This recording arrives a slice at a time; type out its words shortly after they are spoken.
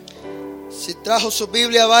Si trajo su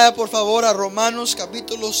Biblia, vaya por favor a Romanos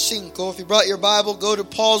capítulo 5. If you brought your Bible, go to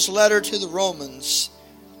Paul's letter to the Romans,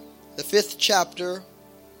 the 5th chapter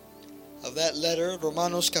of that letter,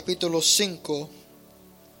 Romanos capítulo 5.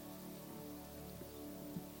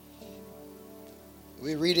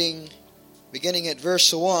 We're reading beginning at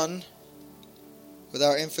verse 1 with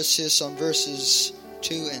our emphasis on verses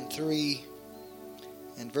 2 and 3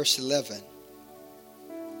 and verse 11.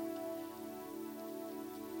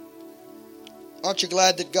 Aren't you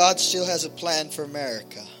glad that God still has a plan for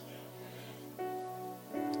America?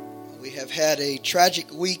 We have had a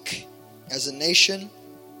tragic week as a nation,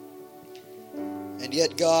 and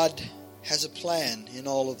yet God has a plan in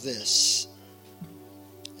all of this.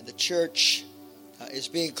 And the church is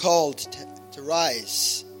being called to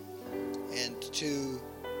rise and to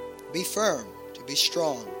be firm, to be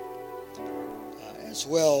strong, as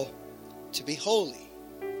well to be holy,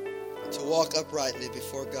 to walk uprightly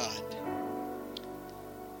before God.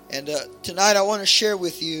 And tonight I want to share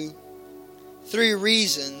with you 3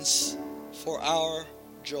 reasons for our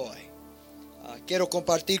joy. Quiero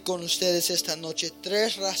compartir con ustedes esta noche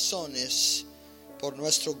 3 razones por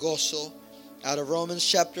nuestro gozo out of Romans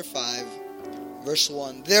chapter 5, verse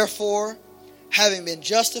 1. Therefore, having been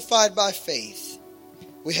justified by faith,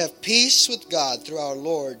 we have peace with God through our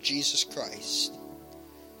Lord Jesus Christ,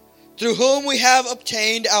 through whom we have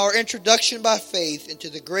obtained our introduction by faith into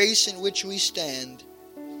the grace in which we stand,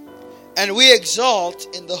 and we exalt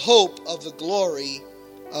in the hope of the glory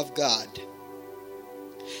of God.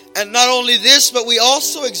 And not only this, but we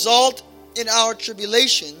also exalt in our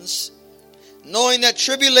tribulations, knowing that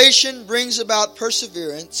tribulation brings about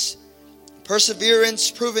perseverance,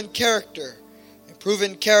 perseverance proven character, and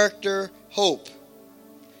proven character hope.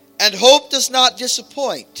 And hope does not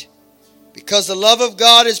disappoint, because the love of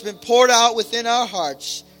God has been poured out within our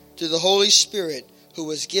hearts through the Holy Spirit who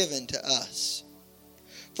was given to us.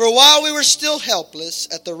 For while we were still helpless,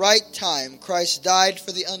 at the right time Christ died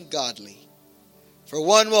for the ungodly. For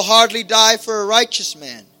one will hardly die for a righteous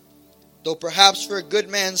man, though perhaps for a good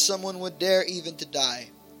man someone would dare even to die.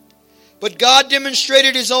 But God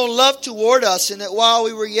demonstrated His own love toward us in that while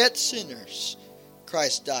we were yet sinners,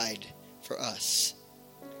 Christ died for us.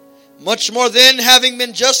 Much more then, having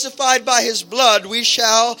been justified by His blood, we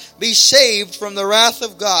shall be saved from the wrath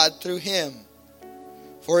of God through Him.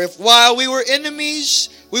 For if while we were enemies,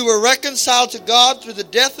 we were reconciled to God through the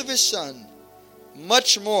death of His Son,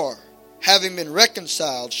 much more, having been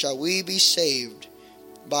reconciled, shall we be saved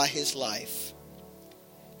by His life.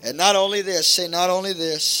 And not only this, say not only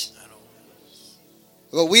this,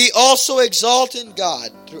 but we also exalt in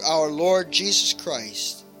God through our Lord Jesus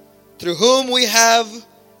Christ, through whom we have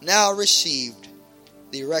now received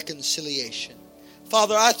the reconciliation.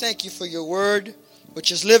 Father, I thank You for Your word,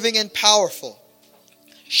 which is living and powerful,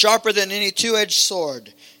 sharper than any two-edged sword,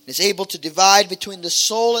 and is able to divide between the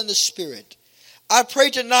soul and the spirit. I pray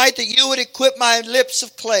tonight that You would equip my lips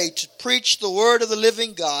of clay to preach the word of the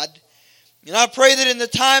living God. And I pray that in the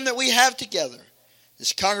time that we have together,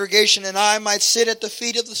 this congregation and I might sit at the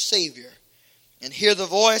feet of the Savior and hear the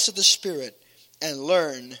voice of the Spirit and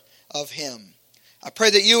learn of Him. I pray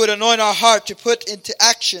that You would anoint our heart to put into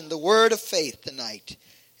action the word of faith tonight.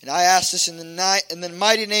 And I ask this in the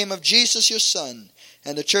mighty name of Jesus, Your Son.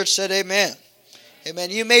 And the church said amen. Amen.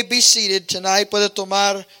 You may be seated tonight. Puede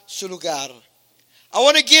tomar su lugar. I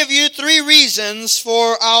want to give you 3 reasons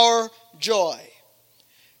for our joy.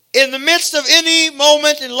 In the midst of any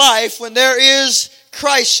moment in life when there is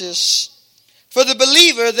crisis, for the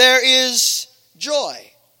believer there is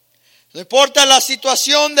joy. No importa la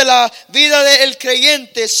situación de la vida del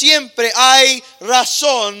creyente, siempre hay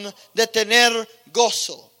razón de tener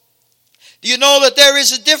gozo. Do you know that there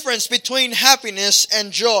is a difference between happiness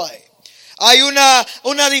and joy? Hay una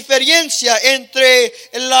diferencia entre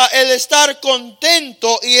el estar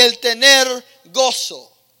contento y el tener gozo.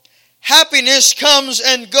 Happiness comes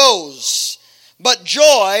and goes, but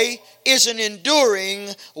joy is an enduring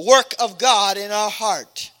work of God in our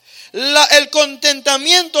heart. El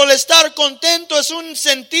contentamiento, el estar contento es un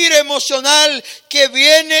sentir emocional que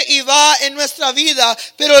viene y va en nuestra vida,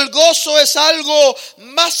 pero el gozo es algo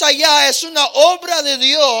más allá, es una obra de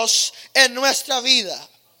Dios en nuestra vida.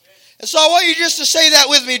 And so I want you just to say that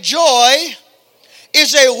with me. Joy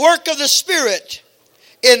is a work of the Spirit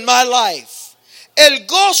in my life. El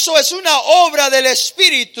gozo es una obra del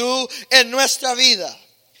Espíritu en nuestra vida.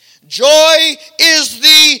 Joy is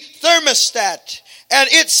the thermostat, and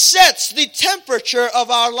it sets the temperature of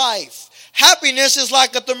our life. Happiness is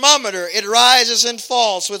like a thermometer. It rises and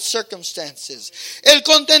falls with circumstances. El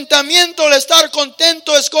contentamiento, el estar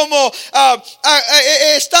contento es como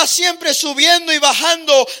está siempre subiendo y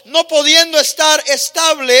bajando, no pudiendo estar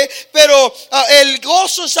estable, pero el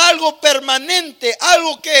gozo es algo permanente,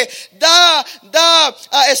 algo que da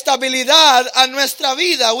estabilidad a nuestra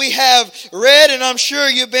vida. We have read, and I'm sure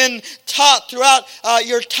you've been taught throughout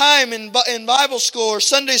your time in Bible school or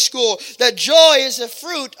Sunday school, that joy is a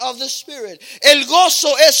fruit of the Spirit. El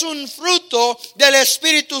gozo es un fruto del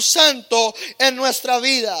Espíritu Santo en nuestra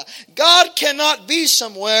vida. God cannot be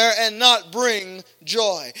somewhere and not bring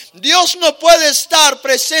joy. Dios no puede estar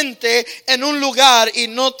presente en un lugar y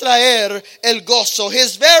no traer el gozo.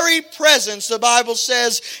 His very presence, the Bible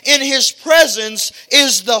says, in His presence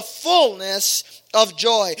is the fullness of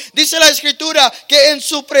joy. Dice la Escritura que en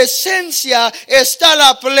su presencia está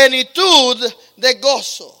la plenitud de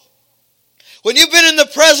gozo. When you've been in the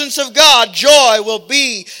presence of God, joy will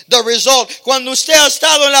be the result. Cuando usted ha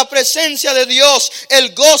estado en la presencia de Dios, el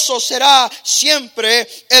gozo será siempre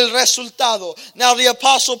el resultado. Now the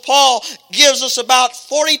Apostle Paul gives us about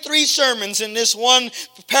 43 sermons in this one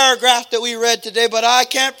paragraph that we read today, but I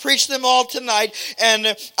can't preach them all tonight,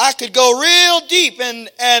 and I could go real deep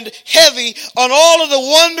and heavy on all of the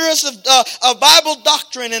wonders of Bible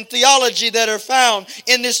doctrine and theology that are found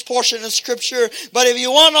in this portion of Scripture. But if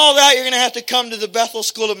you want all that, you're going to have to come to the Bethel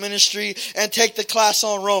School of Ministry and take the class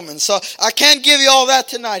on Romans. So I can't give you all that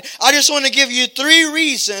tonight. I just want to give you 3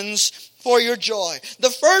 reasons for your joy. The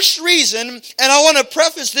first reason, and I want to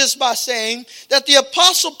preface this by saying that the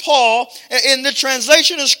Apostle Paul, in the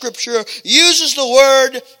translation of Scripture, uses the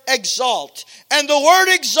word exalt. And the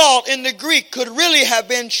word exalt in the Greek could really have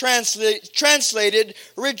been translated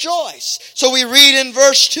rejoice. So we read in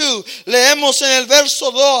verse 2, leemos en el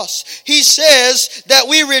verso 2, he says that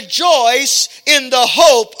we rejoice in the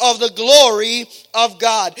hope of the glory of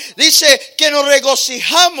God. Dice que nos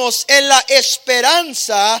regocijamos en la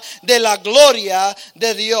esperanza de la gloria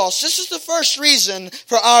de Dios. This is the first reason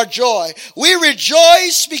for our joy. We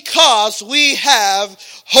rejoice because we have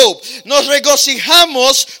hope. Nos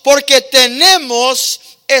regocijamos porque tenemos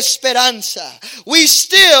esperanza. We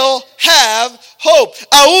still have hope.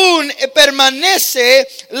 Aún permanece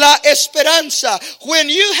la esperanza. When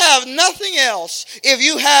you have nothing else, if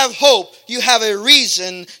you have hope, you have a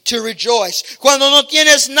reason to rejoice. Cuando no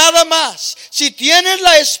tienes nada más, si tienes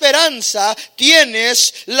la esperanza,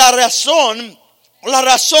 tienes la razón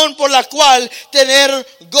por la cual tener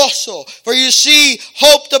gozo. For you see,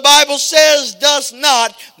 hope, the Bible says, does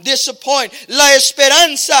not disappoint. La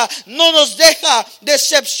esperanza no nos deja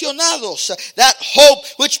decepcionados. That hope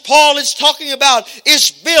which Paul is talking about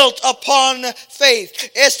is built upon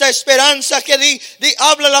faith. Esta esperanza que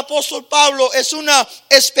habla el apóstol Pablo es una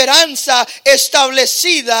esperanza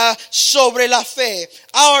establecida sobre la fe.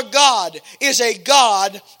 Our God is a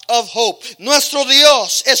God of hope. Nuestro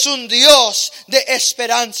Dios es un Dios de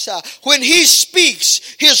esperanza. When He speaks,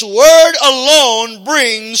 His word alone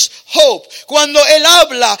brings hope. Cuando Él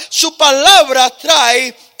habla, su palabra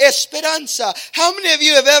trae esperanza. How many of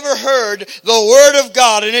you have ever heard the word of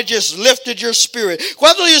God and it just lifted your spirit?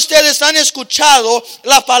 ¿Cuántos de ustedes han escuchado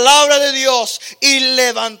la palabra de Dios y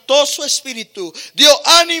levantó su espíritu? Dio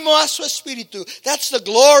ánimo a su espíritu. That's the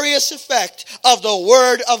glorious effect of the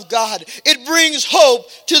word of God. It brings hope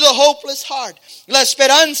to the hopeless heart. La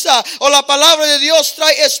esperanza o la palabra de Dios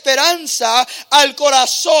trae esperanza al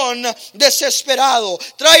corazón desesperado.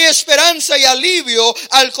 Trae esperanza y alivio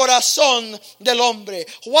al corazón del hombre.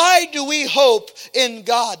 Why do we hope in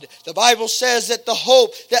God? The Bible says that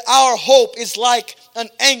our hope is like an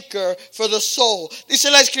anchor for the soul. Dice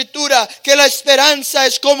la Escritura que la esperanza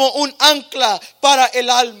es como un ancla para el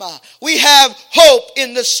alma. We have hope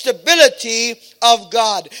in the stability of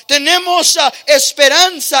God. Tenemos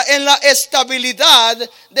esperanza en la estabilidad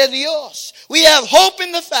de Dios. We have hope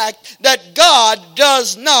in the fact that God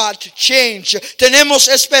does not change. Tenemos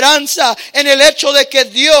esperanza en el hecho de que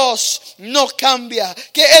Dios no cambia,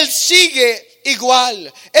 que Él sigue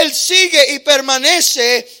igual. Él sigue y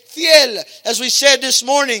permanece fiel. As we said this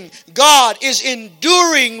morning, God is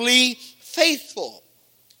enduringly faithful.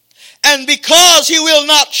 And because He will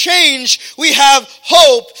not change, we have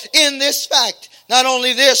hope in this fact. Not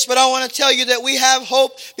only this, but I want to tell you that we have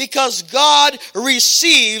hope because God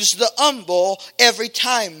receives the humble every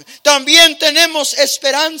time. También tenemos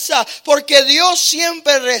esperanza porque Dios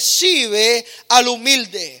siempre recibe al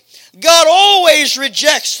humilde. God always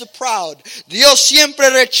rejects the proud. Dios siempre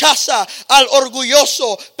rechaza al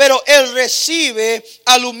orgulloso, pero Él recibe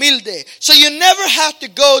al humilde. So you never have to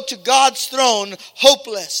go to God's throne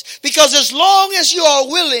hopeless. Because as long as you are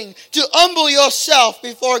willing to humble yourself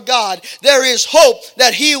before God, there is hope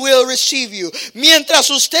that He will receive you. Mientras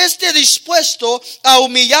usted esté dispuesto a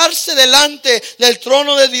humillarse delante del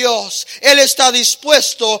trono de Dios, Él está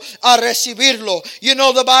dispuesto a recibirlo. You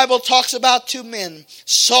know, the Bible talks about two men,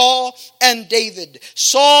 Saul and David.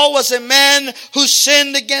 Saul was a man who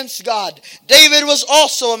sinned against God. David was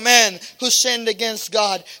also a man who sinned against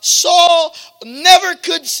God. Saul never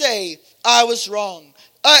could say, I was wrong.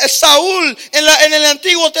 Saúl en el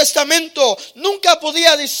Antiguo Testamento nunca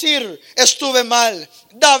podía decir, estuve mal.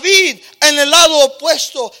 David en el lado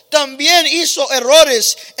opuesto también hizo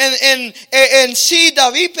errores. En sí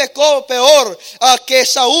David pecó peor que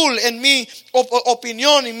Saúl en mi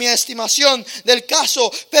opinión y mi estimación del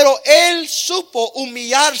caso, pero él supo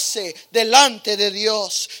humillarse delante de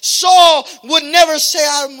Dios. Saul would never say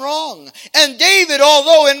I'm wrong. And David,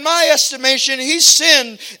 although in my estimation he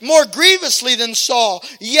sinned more grievously than Saul,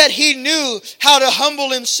 yet he knew how to humble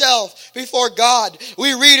himself before God.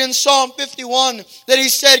 We read in Psalm 51 that he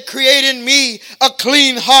said, create in me a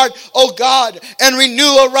clean heart, O God, and renew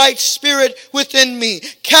a right spirit within me.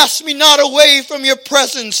 Cast me not away from your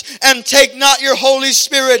presence, and take not your Holy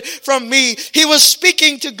Spirit from me. He was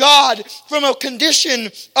speaking to God from a condition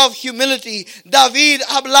of humility. David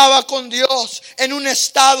hablaba con Dios en un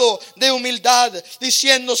estado de humildad,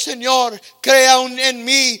 diciendo, Señor, crea en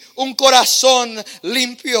mí un corazón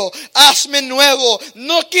limpio. Hazme nuevo,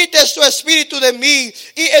 no quites tu espíritu de mí.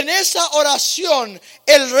 Y en esa oración,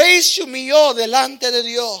 el rey se humilló delante de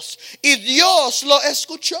Dios y Dios lo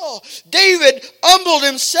escuchó. David humbled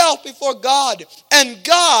himself before God and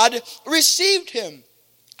God received him.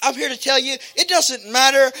 I'm here to tell you, it doesn't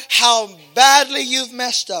matter how badly you've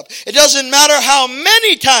messed up. It doesn't matter how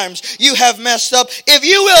many times you have messed up. If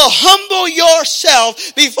you will humble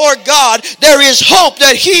yourself before God, there is hope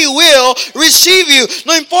that He will receive you.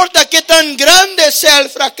 No importa qué tan grande sea el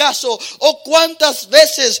fracaso o cuántas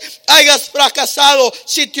veces hayas fracasado,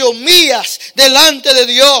 si te humillas delante de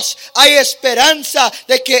Dios, hay esperanza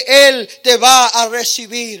de que Él te va a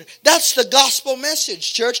recibir. That's the gospel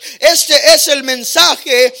message, church. Este es el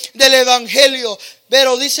mensaje del evangelio.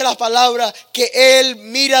 Pero dice la palabra que Él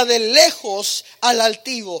mira de lejos al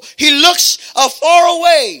altivo. He looks far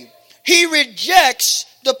away. He rejects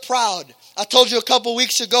the proud. I told you a couple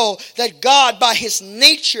weeks ago that God by His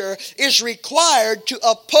nature is required to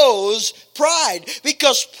oppose pride,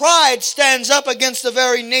 because pride stands up against the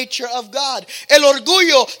very nature of God. El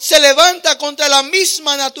orgullo se levanta contra la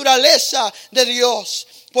misma naturaleza de Dios.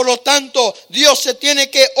 Por lo tanto, Dios se tiene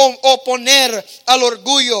que oponer al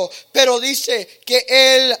orgullo, pero dice que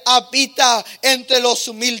Él habita entre los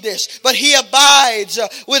humildes, but He abides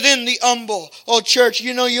within the humble. Oh church,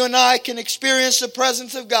 you know, you and I can experience the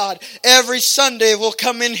presence of God. Every Sunday we'll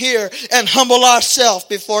come in here and humble ourselves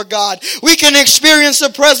before God. We can experience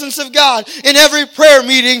the presence of God in every prayer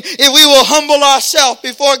meeting if we will humble ourselves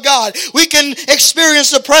before God. We can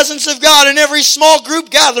experience the presence of God in every small group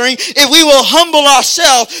gathering if we will humble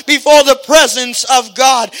ourselves before the presence of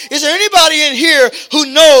God. Is there anybody in here who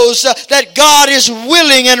knows that God is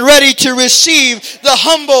willing and ready to receive the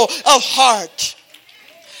humble of heart?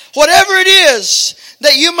 Whatever it is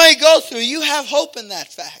that you may go through, you have hope in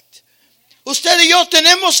that fact. Usted y yo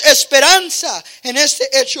tenemos esperanza en este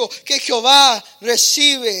hecho que Jehová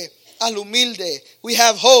recibe al humilde. We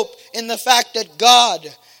have hope in the fact that God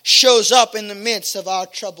shows up in the midst of our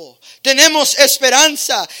trouble. Tenemos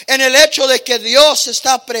esperanza en el hecho de que Dios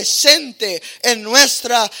está presente en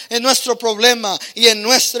nuestro problema y en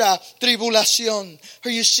nuestra tribulación. For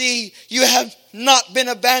you see, you have not been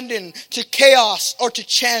abandoned to chaos or to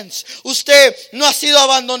chance. Usted no ha sido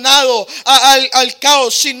abandonado al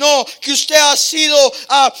caos, sino que usted ha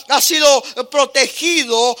sido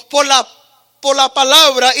protegido por la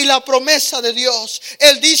palabra y la promesa de Dios.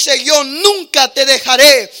 Él dice, yo nunca te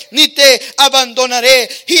dejaré ni te abandonaré.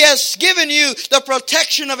 He has given you the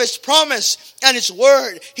protection of His promise and His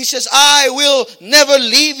word. He says, I will never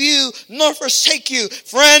leave you nor forsake you.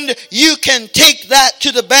 Friend, you can take that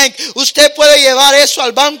to the bank. Usted puede llevar eso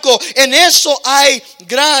al banco. En eso hay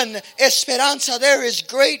gran esperanza. There is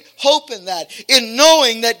great hope in that, in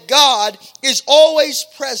knowing that God is always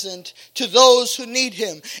present to those who need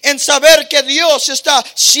Him. En saber que Dios está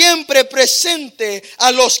siempre presente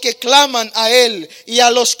a los que claman a Él y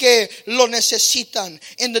a los que lo necesitan.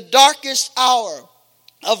 In the darkest hour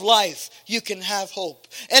of life, you can have hope.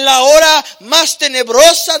 En la hora más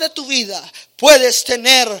tenebrosa de tu vida, puedes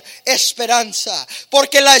tener esperanza.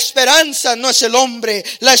 Porque la esperanza no es el hombre.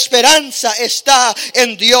 La esperanza está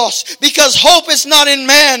en Dios. Because hope is not in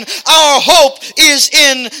man. Our hope is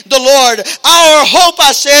in the Lord. Our hope,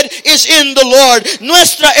 I said, is in the Lord.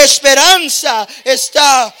 Nuestra esperanza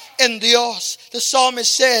está en Dios. The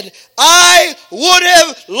psalmist said, I would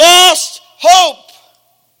have lost hope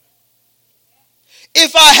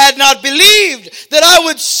if I had not believed that I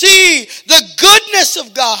would see the goodness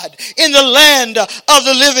of God in the land of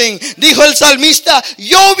the living. Dijo el salmista,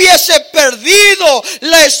 yo hubiese perdido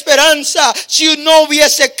la esperanza si no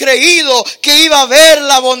hubiese creído que iba a ver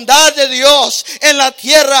la bondad de Dios en la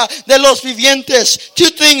tierra de los vivientes.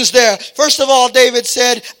 Two things there. First of all, David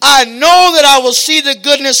said, I know that I will see the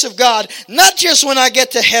goodness of God, not just when I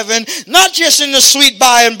get to heaven, not just in the sweet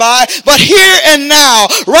by and by, but here and now,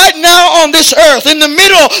 right now on this earth, in the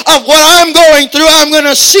middle of what I'm going through, I'm going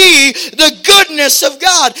to see the goodness of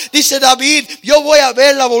God. Dice David, yo voy a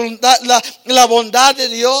ver la bondad de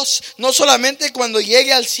Dios, no solamente cuando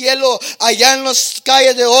llegue al cielo, allá en las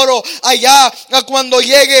calles de oro, allá cuando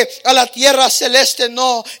llegue a la tierra celeste,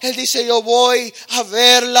 no. Él dice, yo voy a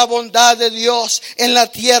ver la bondad de Dios en la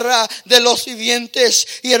tierra de los vivientes.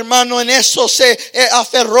 Y hermano, en eso se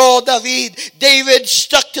aferró David. David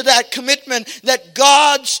stuck to that commitment that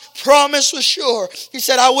God's promise was sure. He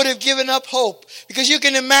said, I would have given up hope. Because you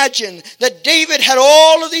can imagine that David had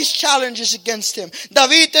all of these challenges against him.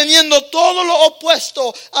 David, teniendo todo lo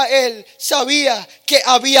opuesto a él, sabía que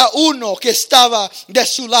había uno que estaba de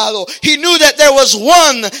su lado. He knew that there was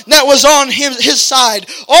one that was on his side.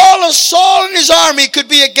 All of Saul and his army could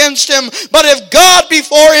be against him, but if God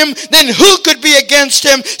before him, then who could be against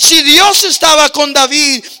him? Si Dios estaba con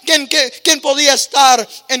David, ¿quién podía estar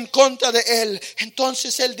en contra de él?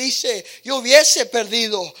 Entonces él dice, yo hubiese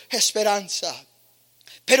perdido esperanza,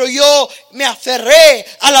 pero yo me aferré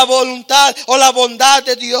a la voluntad o la bondad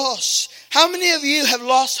de Dios. How many of you have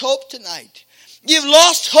lost hope tonight? You've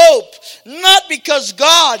lost hope, not because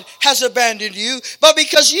God has abandoned you, but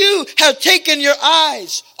because you have taken your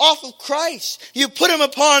eyes off of Christ. You put him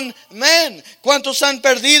upon man. ¿Cuántos han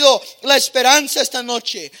perdido la esperanza esta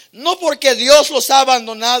noche? No porque Dios los ha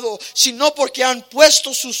abandonado, sino porque han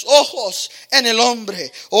puesto sus ojos en el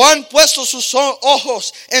hombre, o han puesto sus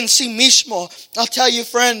ojos en sí mismo. I'll tell you,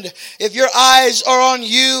 friend, if your eyes are on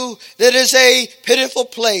you, that is a pitiful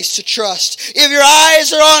place to trust. If your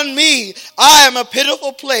eyes are on me, I am a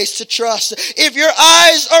pitiful place to trust. If your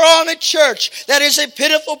eyes are on a church, that is a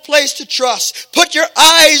pitiful place to trust. Put your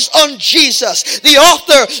eyes on Jesus, the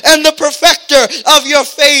author and the perfecter of your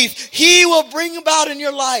faith. He will bring about in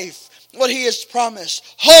your life what he has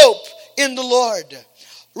promised. Hope in the Lord.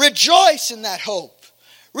 Rejoice in that hope.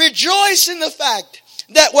 Rejoice in the fact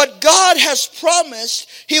that what God has promised,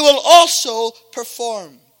 he will also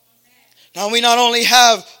perform. Now we not only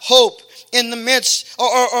have hope in the midst,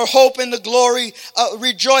 or hope in the glory,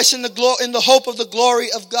 rejoice in the hope of the glory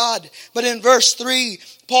of God. But in verse 3,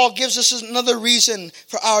 Paul gives us another reason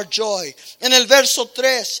for our joy. En el verso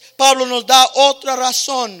 3, Pablo nos da otra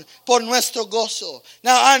razón por nuestro gozo.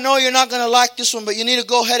 Now, I know you're not going to like this one, but you need to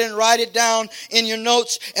go ahead and write it down in your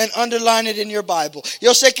notes and underline it in your Bible.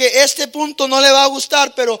 Yo sé que este punto no le va a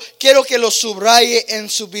gustar, pero quiero que lo subraye en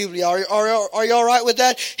su Biblia. Are you all right with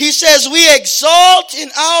that? He says, we exalt in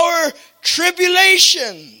our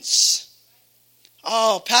tribulations.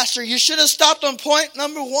 Oh, Pastor, you should have stopped on point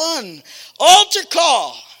number 1. Altar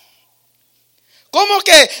call. ¿Cómo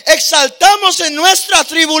que exaltamos en nuestra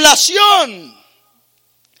tribulación?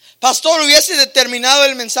 Pastor, hubiese determinado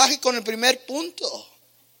el mensaje con el primer punto.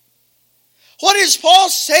 What is Paul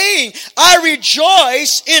saying? I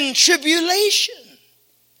rejoice in tribulation.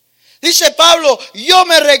 Dice Pablo, yo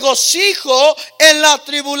me regocijo en la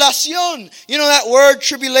tribulación. You know that word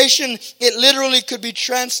tribulation, it literally could be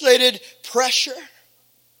translated pressure.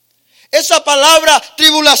 Esa palabra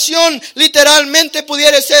tribulación literalmente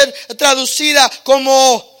pudiera ser traducida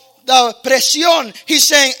como presión. He's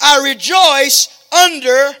saying, I rejoice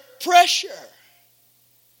under pressure.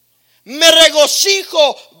 Me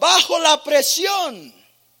regocijo bajo la presión.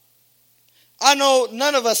 I know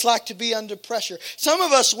none of us like to be under pressure. Some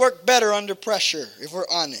of us work better under pressure, if we're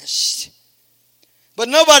honest. But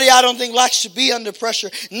nobody, I don't think, likes to be under pressure.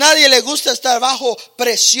 Nadie le gusta estar bajo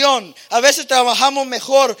presión. A veces trabajamos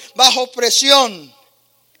mejor bajo presión.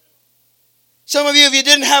 Some of you, if you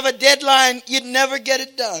didn't have a deadline, you'd never get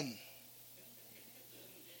it done.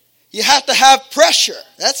 You have to have pressure.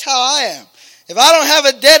 That's how I am. If I don't have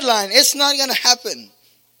a deadline, it's not going to happen.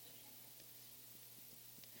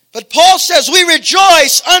 But Paul says we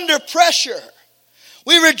rejoice under pressure.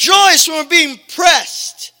 We rejoice when we're being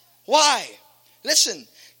pressed. Why? Listen.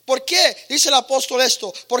 ¿Por qué? Dice el apóstol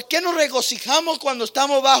esto. ¿Por qué nos regocijamos cuando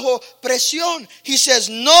estamos bajo presión? He says,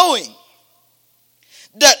 knowing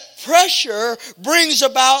that pressure brings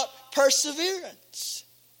about perseverance.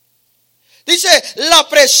 Dice, la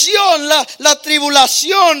presión, la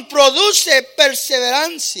tribulación produce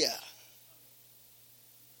perseverancia.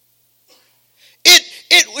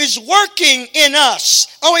 It is working in us.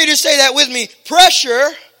 I want you to say that with me. Pressure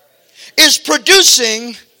is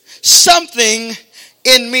producing something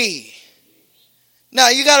in me. Now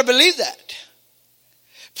you got to believe that.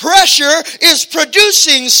 Pressure is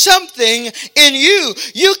producing something in you.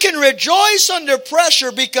 You can rejoice under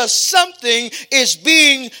pressure because something is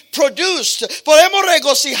being produced. Podemos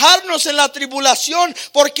regocijarnos en la tribulación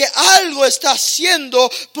porque algo está siendo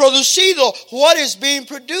producido. What is being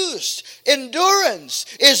produced? Endurance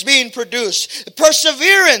is being produced.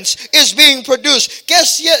 Perseverance is being produced.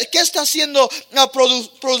 ¿Qué está siendo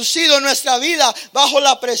producido en nuestra vida? Bajo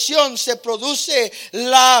la presión se produce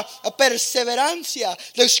la perseverancia.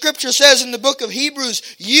 The scripture says in the book of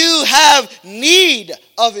Hebrews, you have need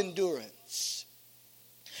of endurance.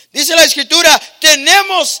 Dice la escritura,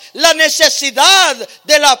 tenemos la necesidad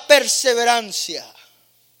de la perseverancia.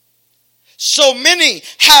 So many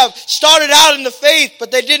have started out in the faith, but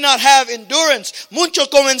they did not have endurance. Muchos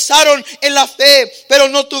comenzaron en la fe, pero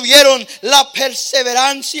no tuvieron la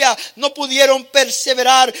perseverancia. No pudieron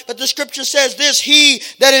perseverar. But the scripture says this, he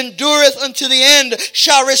that endureth unto the end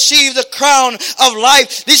shall receive the crown of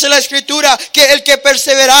life. Dice la escritura que el que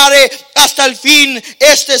perseverare hasta el fin,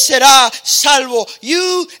 este será salvo.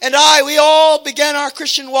 You and I, we all began our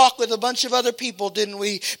Christian walk with a bunch of other people, didn't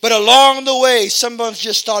we? But along the way, some of us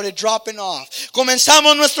just started dropping off.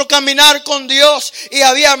 Comenzamos nuestro caminar con Dios y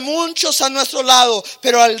había muchos a nuestro lado,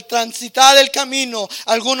 pero al transitar el camino,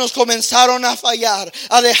 algunos comenzaron a fallar,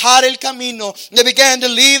 a dejar el camino. They began to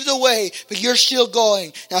leave the way, but you're still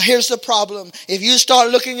going. Now here's the problem. If you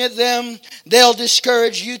start looking at them, they'll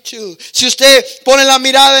discourage you too. Si usted pone la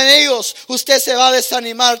mirada en ellos, usted se va a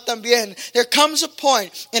desanimar también. There comes a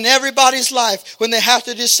point in everybody's life when they have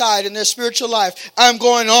to decide in their spiritual life, I'm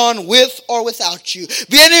going on with or without you.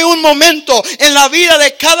 Viene un momento en la vida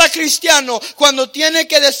de cada cristiano cuando tiene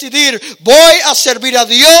que decidir, voy a servir a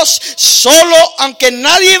Dios solo, aunque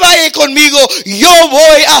nadie vaya conmigo, yo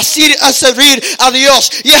voy a servir a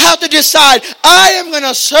Dios. You have to decide, I am going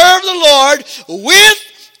to serve the Lord with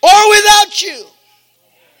or without you.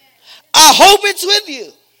 I hope it's with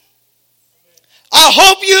you. I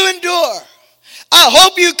hope you endure. I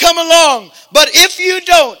hope you come along. But if you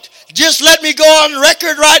don't, just let me go on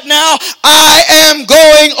record right now. I am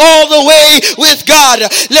going all the way with God.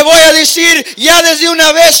 Le voy a decir ya desde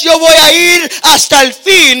una vez, yo voy a ir hasta el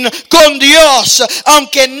fin con Dios.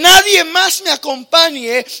 Aunque nadie más me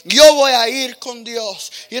acompañe, yo voy a ir con Dios.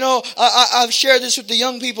 You know, I've shared this with the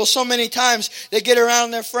young people so many times. They get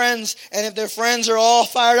around their friends, and if their friends are all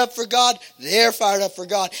fired up for God, they're fired up for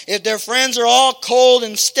God. If their friends are all cold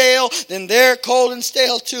and stale, then they're cold and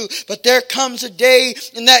stale too. But there comes a day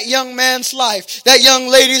in that young man's life, that young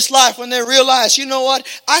lady's life, when they realize, you know what,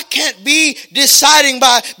 I can't be deciding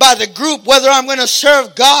by the group whether I'm going to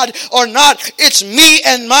serve God or not. It's me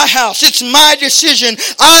and my house. It's my decision.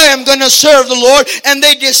 I am going to serve the Lord, and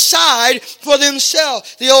they decide for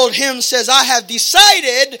themselves. The old hymn says, I have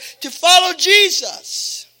decided to follow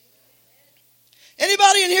Jesus.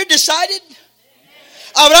 Anybody in here decided?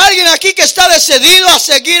 ¿Habrá alguien aquí que está decidido a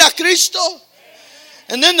seguir a Cristo?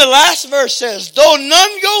 And then the last verse says, though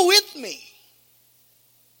none go with me,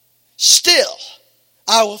 still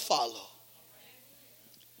I will follow.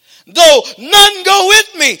 Though none go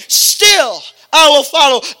with me, still I will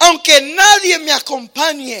follow. Aunque nadie me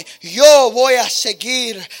acompañe, yo voy a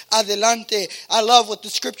seguir adelante. I love what the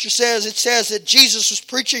scripture says. It says that Jesus was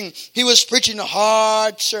preaching. He was preaching a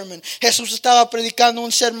hard sermon. Jesús estaba predicando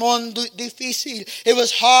un sermón difícil. It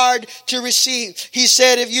was hard to receive. He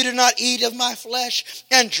said, if you do not eat of my flesh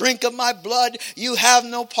and drink of my blood, you have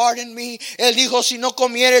no part in me. Él dijo, si no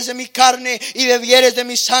comieres de mi carne y bebieres de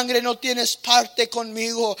mi sangre, no tienes parte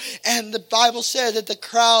conmigo. And the Bible says that the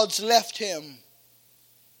crowds left him.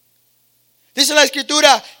 Dice la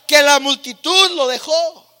escritura que la multitud lo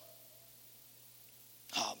dejó.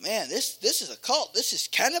 Oh man, this is a cult. This is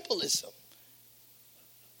cannibalism.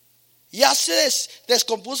 Ya se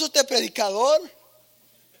descompuso este predicador.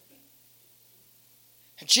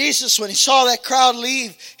 And Jesus, when he saw that crowd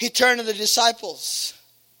leave, he turned to the disciples.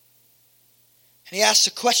 And he asked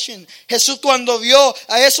a question. Jesús, cuando vio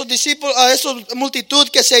a esos discípulos, a esa multitud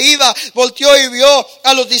que se iba, volteó y vio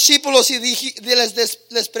a los discípulos y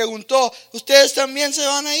les preguntó, ¿ustedes también se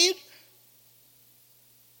van a ir?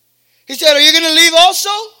 He said, are you going to leave also?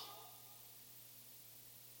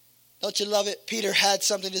 Don't you love it? Peter had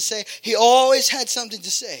something to say. He always had something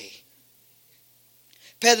to say.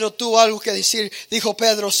 Pedro tuvo algo que decir. Dijo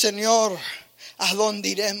Pedro, Señor, ¿a dónde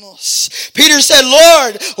iremos? Peter said,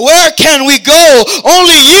 Lord, where can we go?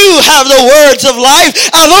 Only you have the words of life.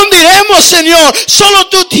 ¿A dónde iremos, Señor? Solo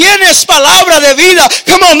tú tienes palabra de vida.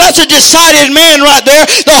 Come on, that's a decided man right there.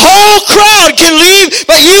 The whole crowd can leave,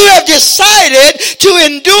 but you have decided to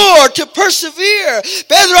endure, to persevere.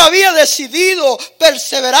 Pedro había decidido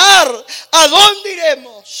perseverar. ¿A dónde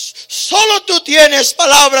iremos? Solo tú tienes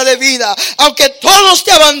palabra de vida. Aunque todos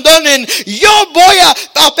te abandonen, yo voy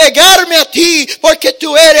a pegarme a ti, porque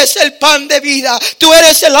tú eres el pan de vida. Tú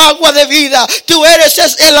eres el agua de vida. Tú eres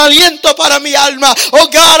el aliento para mi alma. Oh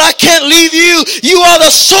God, I can't leave you. You are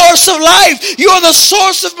the source of life. You are the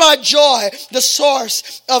source of my joy. The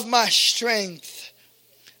source of my strength.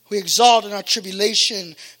 We exalt in our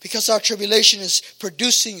tribulation because our tribulation is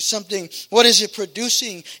producing something. What is it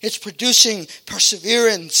producing? It's producing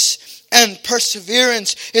perseverance. And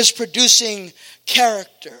perseverance is producing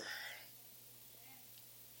character.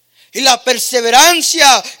 Y la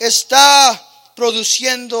perseverancia está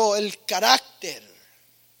produciendo el carácter.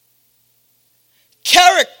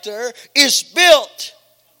 Character is built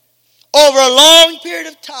over a long period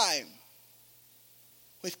of time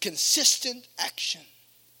with consistent action.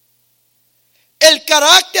 El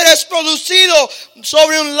carácter es producido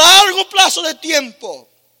sobre un largo plazo de tiempo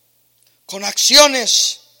con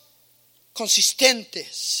acciones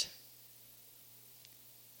consistentes.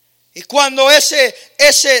 Y cuando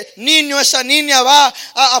ese niño, esa niña va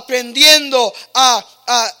aprendiendo a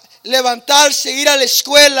levantarse, ir a la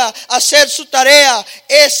escuela, hacer su tarea,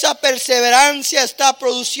 esa perseverancia está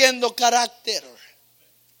produciendo carácter.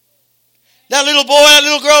 That little boy, that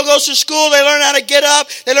little girl goes to school. They learn how to get up.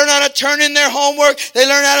 They learn how to turn in their homework. They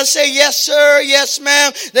learn how to say yes, sir, yes,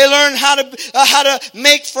 ma'am. They learn how to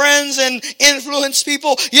make friends and influence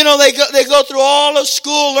people. You know, they go through all of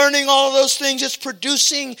school, learning all of those things. It's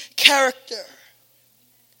producing character.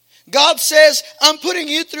 God says, I'm putting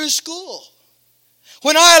you through school.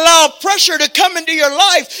 When I allow pressure to come into your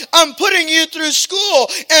life, I'm putting you through school.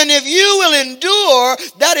 And if you will endure,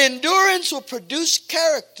 that endurance will produce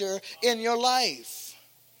character in your life.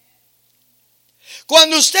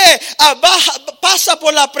 Cuando usted pasa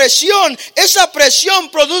por la presión, esa presión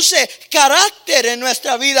produce carácter en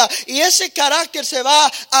nuestra vida. Y ese carácter se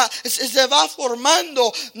va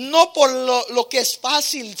formando no por lo que es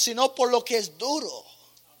fácil, sino por lo que es duro.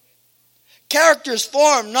 Character is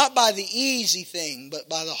formed not by the easy thing, but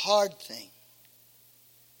by the hard thing.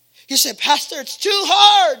 You say, Pastor, it's too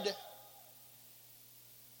hard.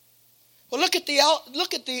 Well, look at the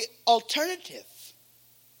alternative.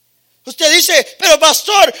 Usted dice, pero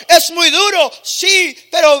pastor, es muy duro. Sí,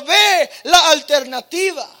 pero ve la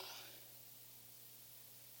alternativa.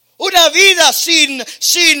 Una vida sin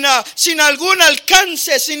algún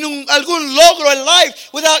alcance, sin algún logro in life,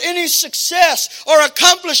 without any success or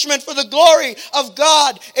accomplishment for the glory of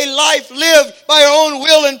God. A life lived by our own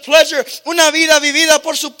will and pleasure. Una vida vivida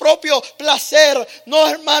por su propio placer. No,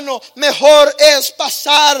 hermano, mejor es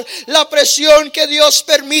pasar la presión que Dios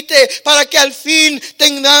permite para que al fin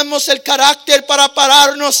tengamos el carácter para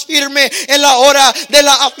pararnos firme en la hora de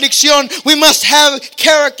la aflicción. We must have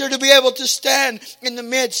character to be able to stand in the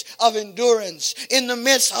midst of endurance, in the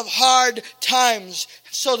midst of hard times.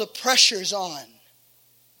 So the pressure's on.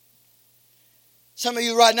 Some of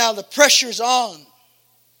you right now, the pressure's on.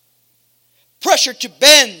 Pressure to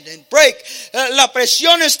bend and break. La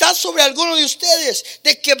presión está sobre algunos de ustedes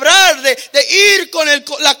de quebrar, de ir con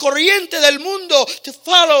la corriente del mundo, to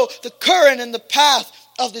follow the current and the path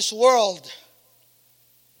of this world.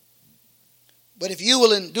 But if you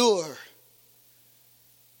will endure,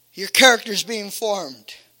 your character is being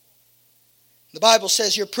formed. The Bible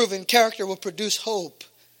says your proven character will produce hope.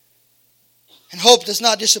 And hope does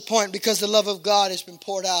not disappoint because the love of God has been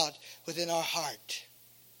poured out within our heart.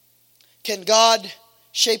 Can God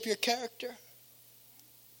shape your character?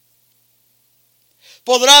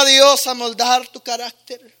 ¿Podrá Dios amoldar tu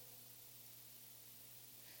carácter?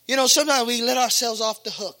 You know, sometimes we let ourselves off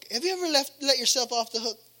the hook. Have you ever let yourself off the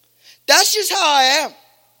hook? That's just how I am.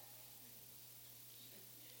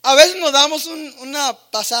 A veces nos damos una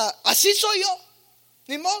pasada. Así soy yo.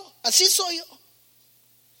 Ni modo. Así soy yo.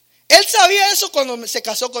 Él sabía eso cuando se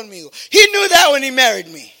casó conmigo. He knew that when he married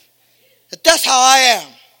me. That's how I am.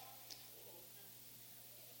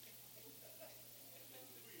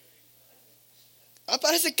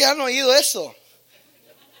 Parece que han oído eso.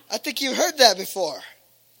 I think you've heard that before.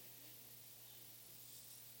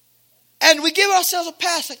 And we give ourselves a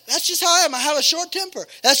pass. Like, that's just how I am. I have a short temper.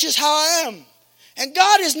 That's just how I am. And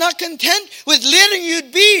God is not content with letting you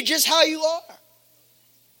be just how you are.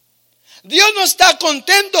 Dios no está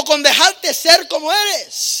contento con dejarte ser como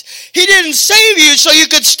eres. He didn't save you so you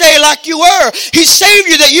could stay like you were. He saved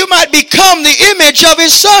you that you might become the image of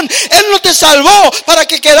His Son. Él no te salvó para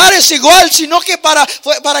que quedares igual, sino que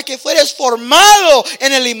para que fueres formado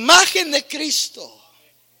en la imagen de Cristo.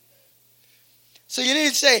 So you need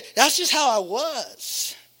to say, that's just how I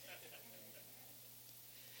was.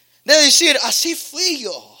 De decir, así fui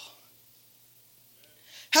yo.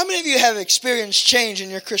 How many of you have experienced change in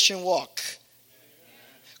your Christian walk?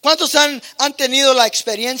 ¿Cuántos han tenido la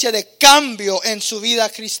experiencia de cambio en su vida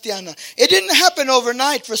cristiana? It didn't happen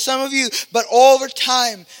overnight for some of you, but over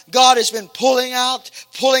time, God has been pulling out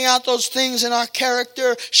those things in our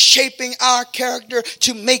character, shaping our character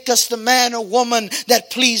to make us the man or woman that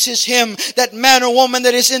pleases Him, that man or woman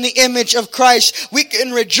that is in the image of Christ. We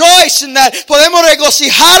can rejoice in that. Podemos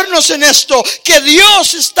regocijarnos en esto, que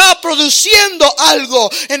Dios está produciendo algo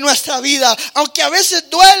en nuestra vida, aunque a veces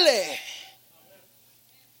duele.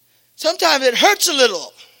 Sometimes it hurts a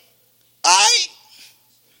little.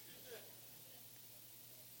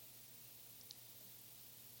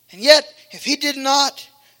 And yet, if He did not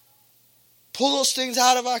pull those things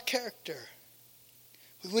out of our character,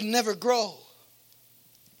 we would never grow.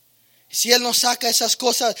 Si Él no saca esas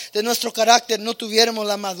cosas de nuestro carácter, no tuviéramos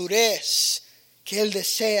la madurez que Él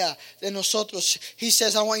desea de nosotros. He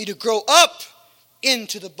says, I want you to grow up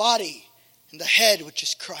into the body and the head, which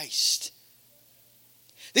is Christ.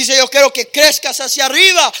 Dice, yo quiero que crezcas hacia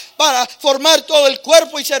arriba para formar todo el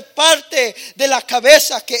cuerpo y ser parte de la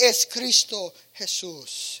cabeza que es Cristo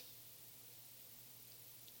Jesús.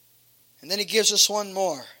 And then He gives us one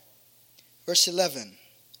more. Verse 11.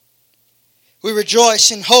 We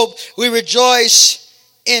rejoice in hope. We rejoice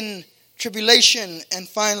in tribulation. And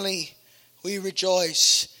finally, we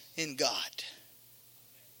rejoice in God.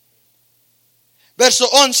 Verso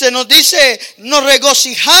 11 nos dice, nos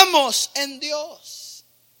regocijamos en Dios.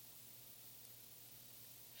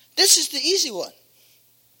 This is the easy one.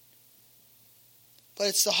 But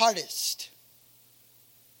it's the hardest.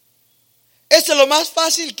 Este es lo más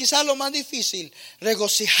fácil, quizás lo más difícil.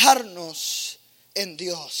 Regocijarnos en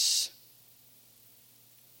Dios.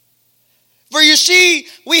 For you see,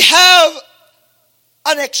 we have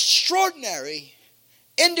an extraordinary,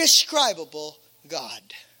 indescribable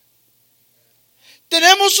God.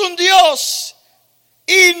 Tenemos un Dios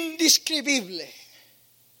indescribible.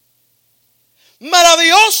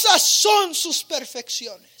 Maravillosas son sus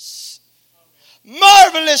perfecciones.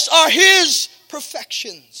 Marvelous are His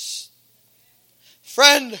perfections.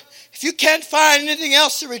 Friend, if you can't find anything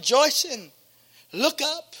else to rejoice in, look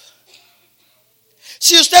up.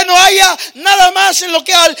 Si usted no haya nada más en lo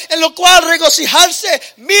cual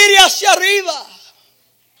regocijarse, mire hacia arriba.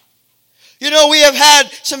 You know, we have had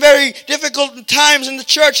some very difficult times in the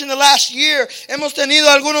church in the last year. Hemos tenido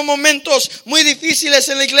algunos momentos muy difíciles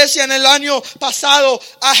en la iglesia en el año pasado.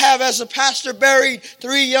 I have, as a pastor, buried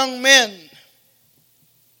 3 young men.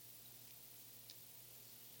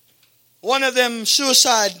 One of them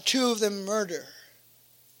suicide, 2 of them murder.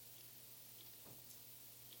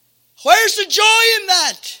 Where's the joy in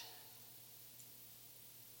that?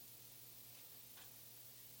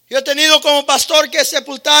 Yo he tenido como pastor que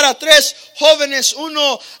sepultar a 3 jóvenes,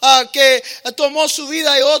 uno que tomó su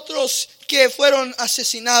vida y otros que fueron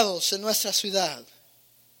asesinados en nuestra ciudad.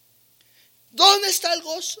 ¿Dónde está el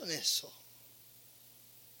gozo en eso?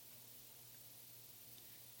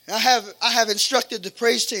 I have instructed the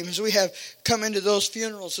praise team as we have come into those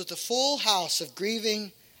funerals with a full house of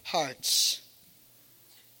grieving hearts.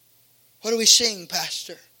 What do we sing,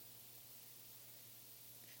 Pastor?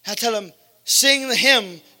 I tell them, sing the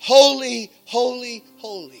hymn, Holy, Holy,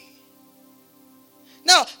 Holy.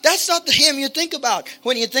 Now, that's not the hymn you think about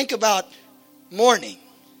when you think about mourning.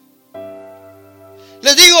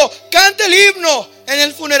 Les digo, cante el himno en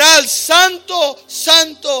el funeral, Santo,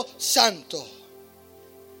 Santo, Santo.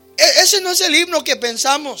 Ese no es el himno que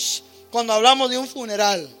pensamos cuando hablamos de un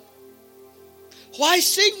funeral. Why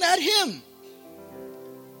sing that hymn?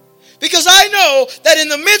 Because I know that in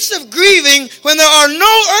the midst of grieving, when there are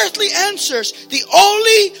no earthly answers, the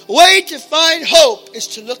only way to find hope is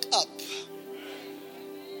to look up.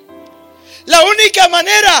 La única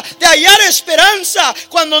manera de hallar esperanza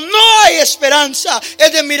cuando no hay esperanza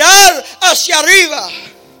es de mirar hacia arriba.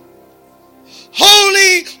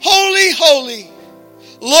 Holy, holy, holy,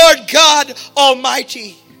 Lord God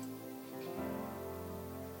Almighty.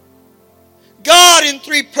 God in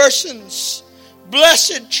 3 persons.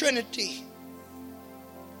 Blessed Trinity.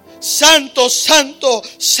 Santo, Santo,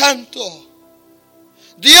 Santo.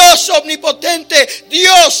 Dios omnipotente,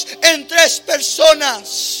 Dios en tres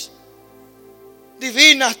personas.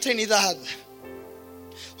 Divina Trinidad.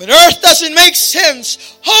 When earth doesn't make sense,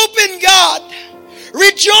 hope in God.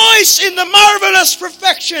 Rejoice in the marvelous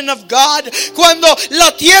perfection of God. Cuando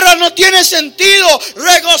la tierra no tiene sentido,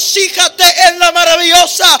 regocíjate en la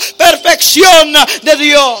maravillosa perfección de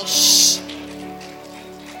Dios.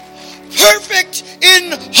 Perfect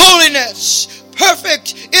in holiness,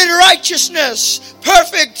 perfect in righteousness,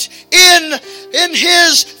 perfect in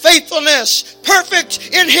His faithfulness,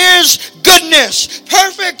 perfect in His goodness,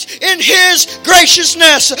 perfect in His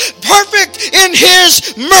graciousness, perfect in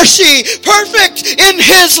His mercy, perfect in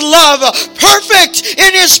His love, perfect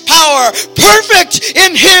in His power, perfect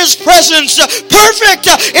in His presence, perfect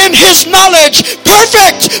in His knowledge,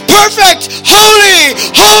 perfect, holy,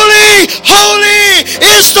 holy, holy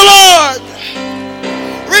is the Lord.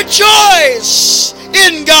 Rejoice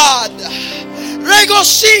in God.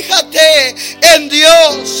 Regocíjate en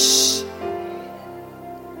Dios.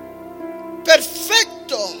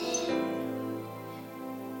 Perfecto.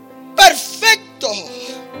 Perfecto.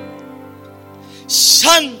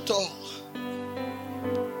 Santo.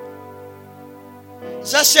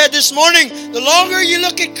 As I said this morning, the longer you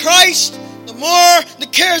look at Christ, the more the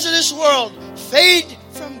cares of this world fade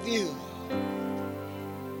from view.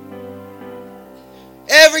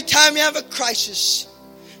 Every time you have a crisis,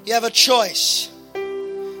 you have a choice.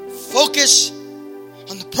 Focus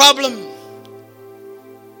on the problem,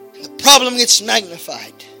 and the problem gets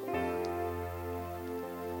magnified.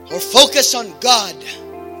 Or focus on God,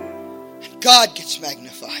 and God gets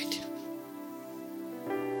magnified.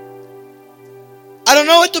 I don't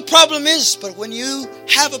know what the problem is, but when you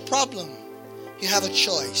have a problem, you have a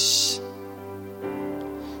choice.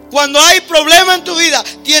 Cuando hay problema en tu vida,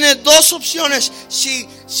 tienes dos opciones.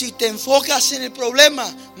 Si te enfocas en el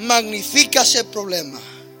problema, magnificas el problema.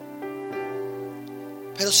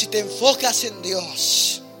 Pero si te enfocas en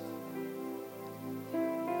Dios,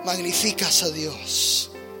 magnificas a Dios.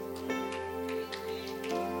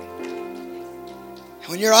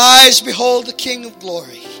 When your eyes behold the King of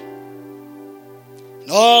glory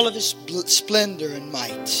and all of His splendor and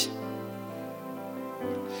might,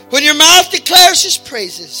 when your mouth declares His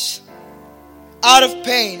praises, out of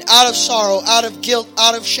pain, out of sorrow, out of guilt,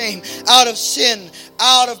 out of shame, out of sin,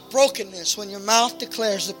 out of brokenness, when your mouth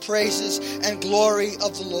declares the praises and glory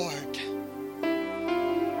of the Lord,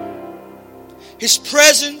 His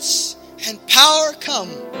presence and power come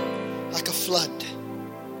like a flood.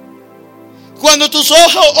 Cuando tus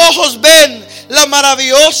ojos ven la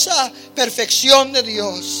maravillosa perfección de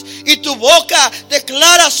Dios y tu boca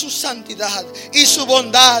declara su santidad y su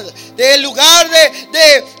bondad, del lugar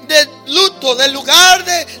de luto, del lugar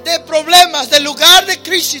de problemas, del lugar de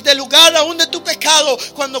crisis, del lugar aún de tu pecado,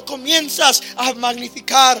 cuando comienzas a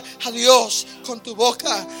magnificar a Dios con tu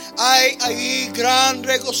boca, hay ahí gran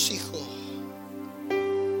regocijo.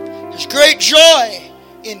 There's great joy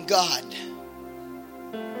in God.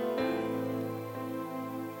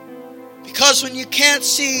 Because when you can't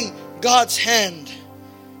see God's hand,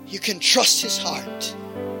 you can trust His heart.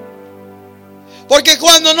 Porque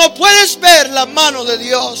cuando no puedes ver la mano de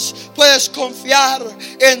Dios, puedes confiar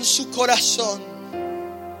en su corazón.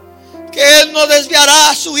 Que Él no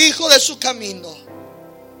desviará a su hijo de su camino,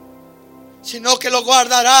 sino que lo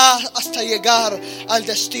guardará hasta llegar al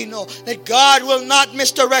destino. That God will not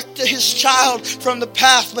misdirect His child from the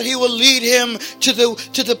path, but He will lead him to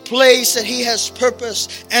the place that He has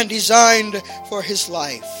purposed and designed for his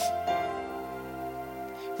life.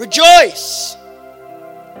 Rejoice.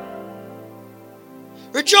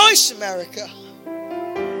 Rejoice, America.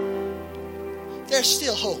 There's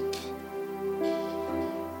still hope.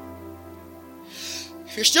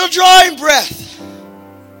 If you're still drawing breath,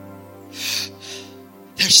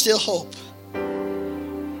 there's still hope.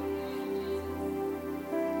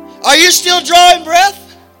 Are you still drawing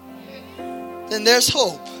breath? Then there's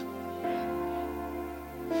hope.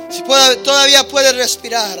 Si todavía puedes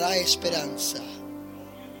respirar, hay esperanza.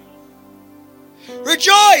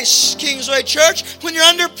 Rejoice, Kingsway Church, when you're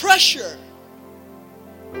under pressure.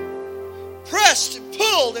 Pressed and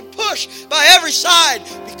pulled and pushed by every side,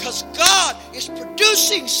 because God is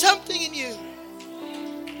producing something in you.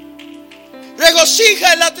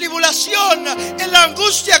 Regocija en la tribulación, en la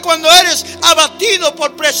angustia, cuando eres abatido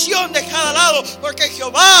por presión de cada lado, porque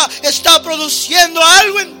Jehová está produciendo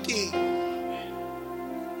algo en ti.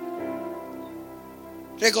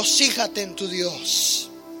 Regocíjate en tu Dios.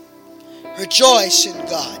 Rejoice in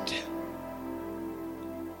God.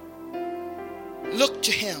 Look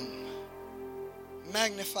to Him.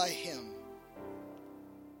 Magnify Him.